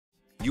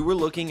You were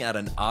looking at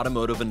an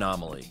automotive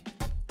anomaly.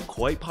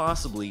 Quite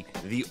possibly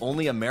the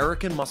only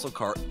American muscle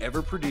car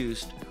ever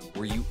produced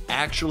where you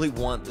actually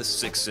want the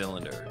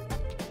six-cylinder.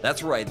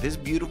 That's right, this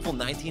beautiful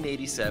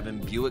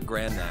 1987 Buick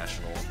Grand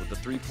National with the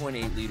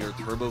 3.8-liter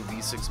turbo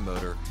V6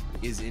 motor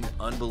is in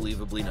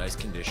unbelievably nice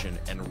condition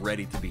and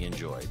ready to be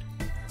enjoyed.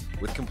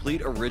 With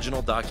complete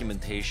original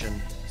documentation,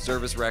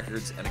 service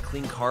records, and a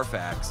clean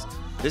CARFAX,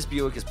 this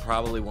Buick is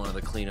probably one of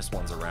the cleanest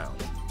ones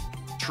around.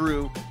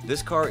 True,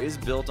 this car is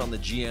built on the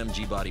GM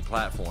G-body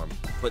platform,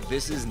 but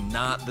this is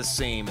not the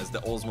same as the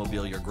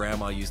Oldsmobile your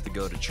grandma used to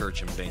go to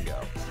church and bingo.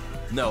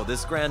 No,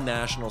 this Grand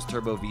National's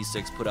turbo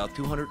V6 put out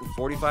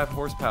 245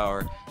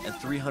 horsepower and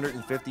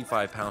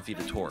 355 pound-feet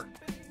of torque.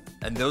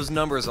 And those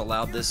numbers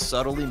allowed this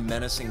subtly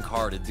menacing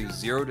car to do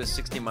 0 to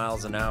 60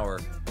 miles an hour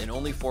in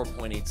only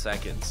 4.8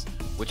 seconds,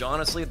 which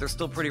honestly, they're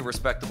still pretty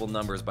respectable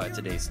numbers by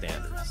today's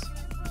standards.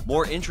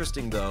 More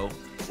interesting though,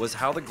 was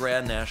how the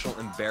Grand National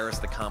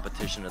embarrassed the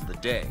competition of the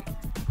day,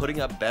 putting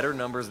up better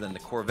numbers than the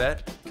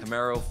Corvette,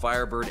 Camaro,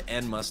 Firebird,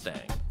 and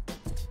Mustang.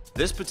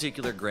 This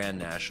particular Grand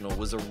National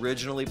was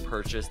originally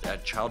purchased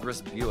at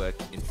Childress Buick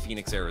in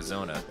Phoenix,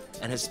 Arizona,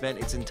 and has spent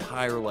its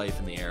entire life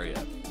in the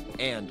area,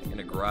 and in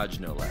a garage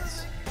no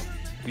less.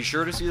 Be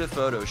sure to see the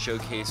photo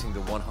showcasing the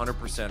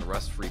 100%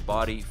 rust-free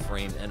body,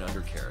 frame, and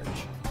undercarriage.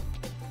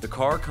 The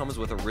car comes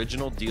with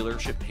original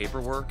dealership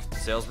paperwork,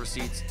 sales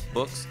receipts,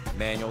 books,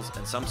 manuals,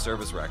 and some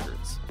service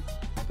records.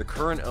 The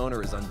current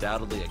owner is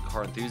undoubtedly a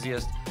car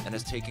enthusiast and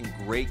has taken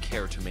great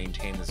care to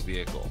maintain this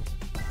vehicle,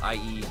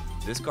 i.e.,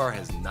 this car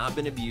has not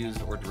been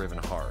abused or driven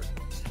hard.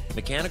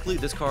 Mechanically,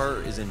 this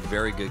car is in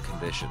very good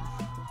condition.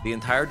 The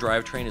entire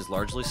drivetrain is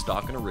largely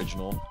stock and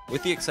original,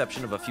 with the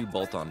exception of a few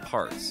bolt-on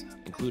parts,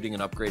 including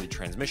an upgraded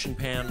transmission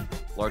pan,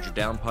 larger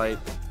downpipe,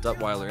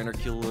 Duttweiler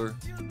intercooler,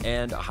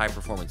 and a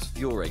high-performance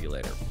fuel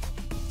regulator.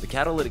 The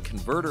catalytic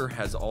converter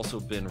has also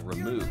been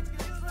removed,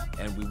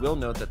 and we will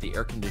note that the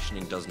air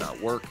conditioning does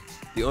not work.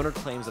 The owner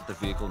claims that the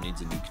vehicle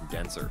needs a new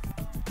condenser.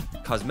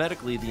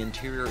 Cosmetically, the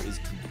interior is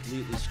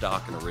completely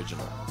stock and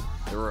original.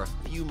 There are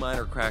a few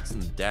minor cracks in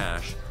the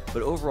dash,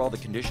 but overall the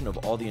condition of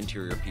all the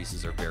interior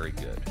pieces are very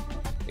good.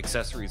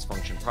 Accessories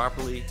function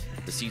properly,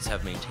 the seats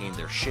have maintained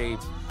their shape,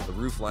 the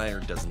roof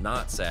liner does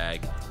not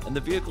sag, and the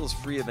vehicle is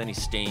free of any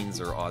stains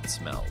or odd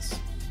smells.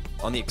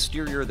 On the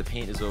exterior, the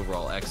paint is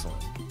overall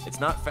excellent. It's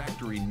not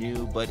factory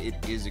new, but it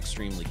is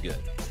extremely good.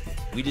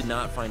 We did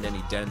not find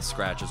any dents,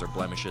 scratches, or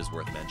blemishes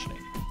worth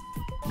mentioning.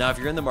 Now, if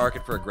you're in the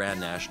market for a Grand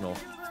National,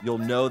 you'll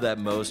know that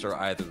most are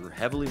either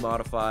heavily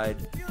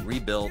modified,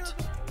 rebuilt,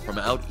 from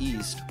out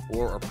east,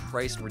 or are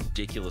priced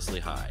ridiculously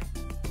high.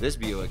 This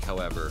Buick,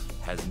 however,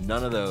 has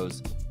none of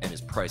those and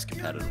is priced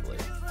competitively.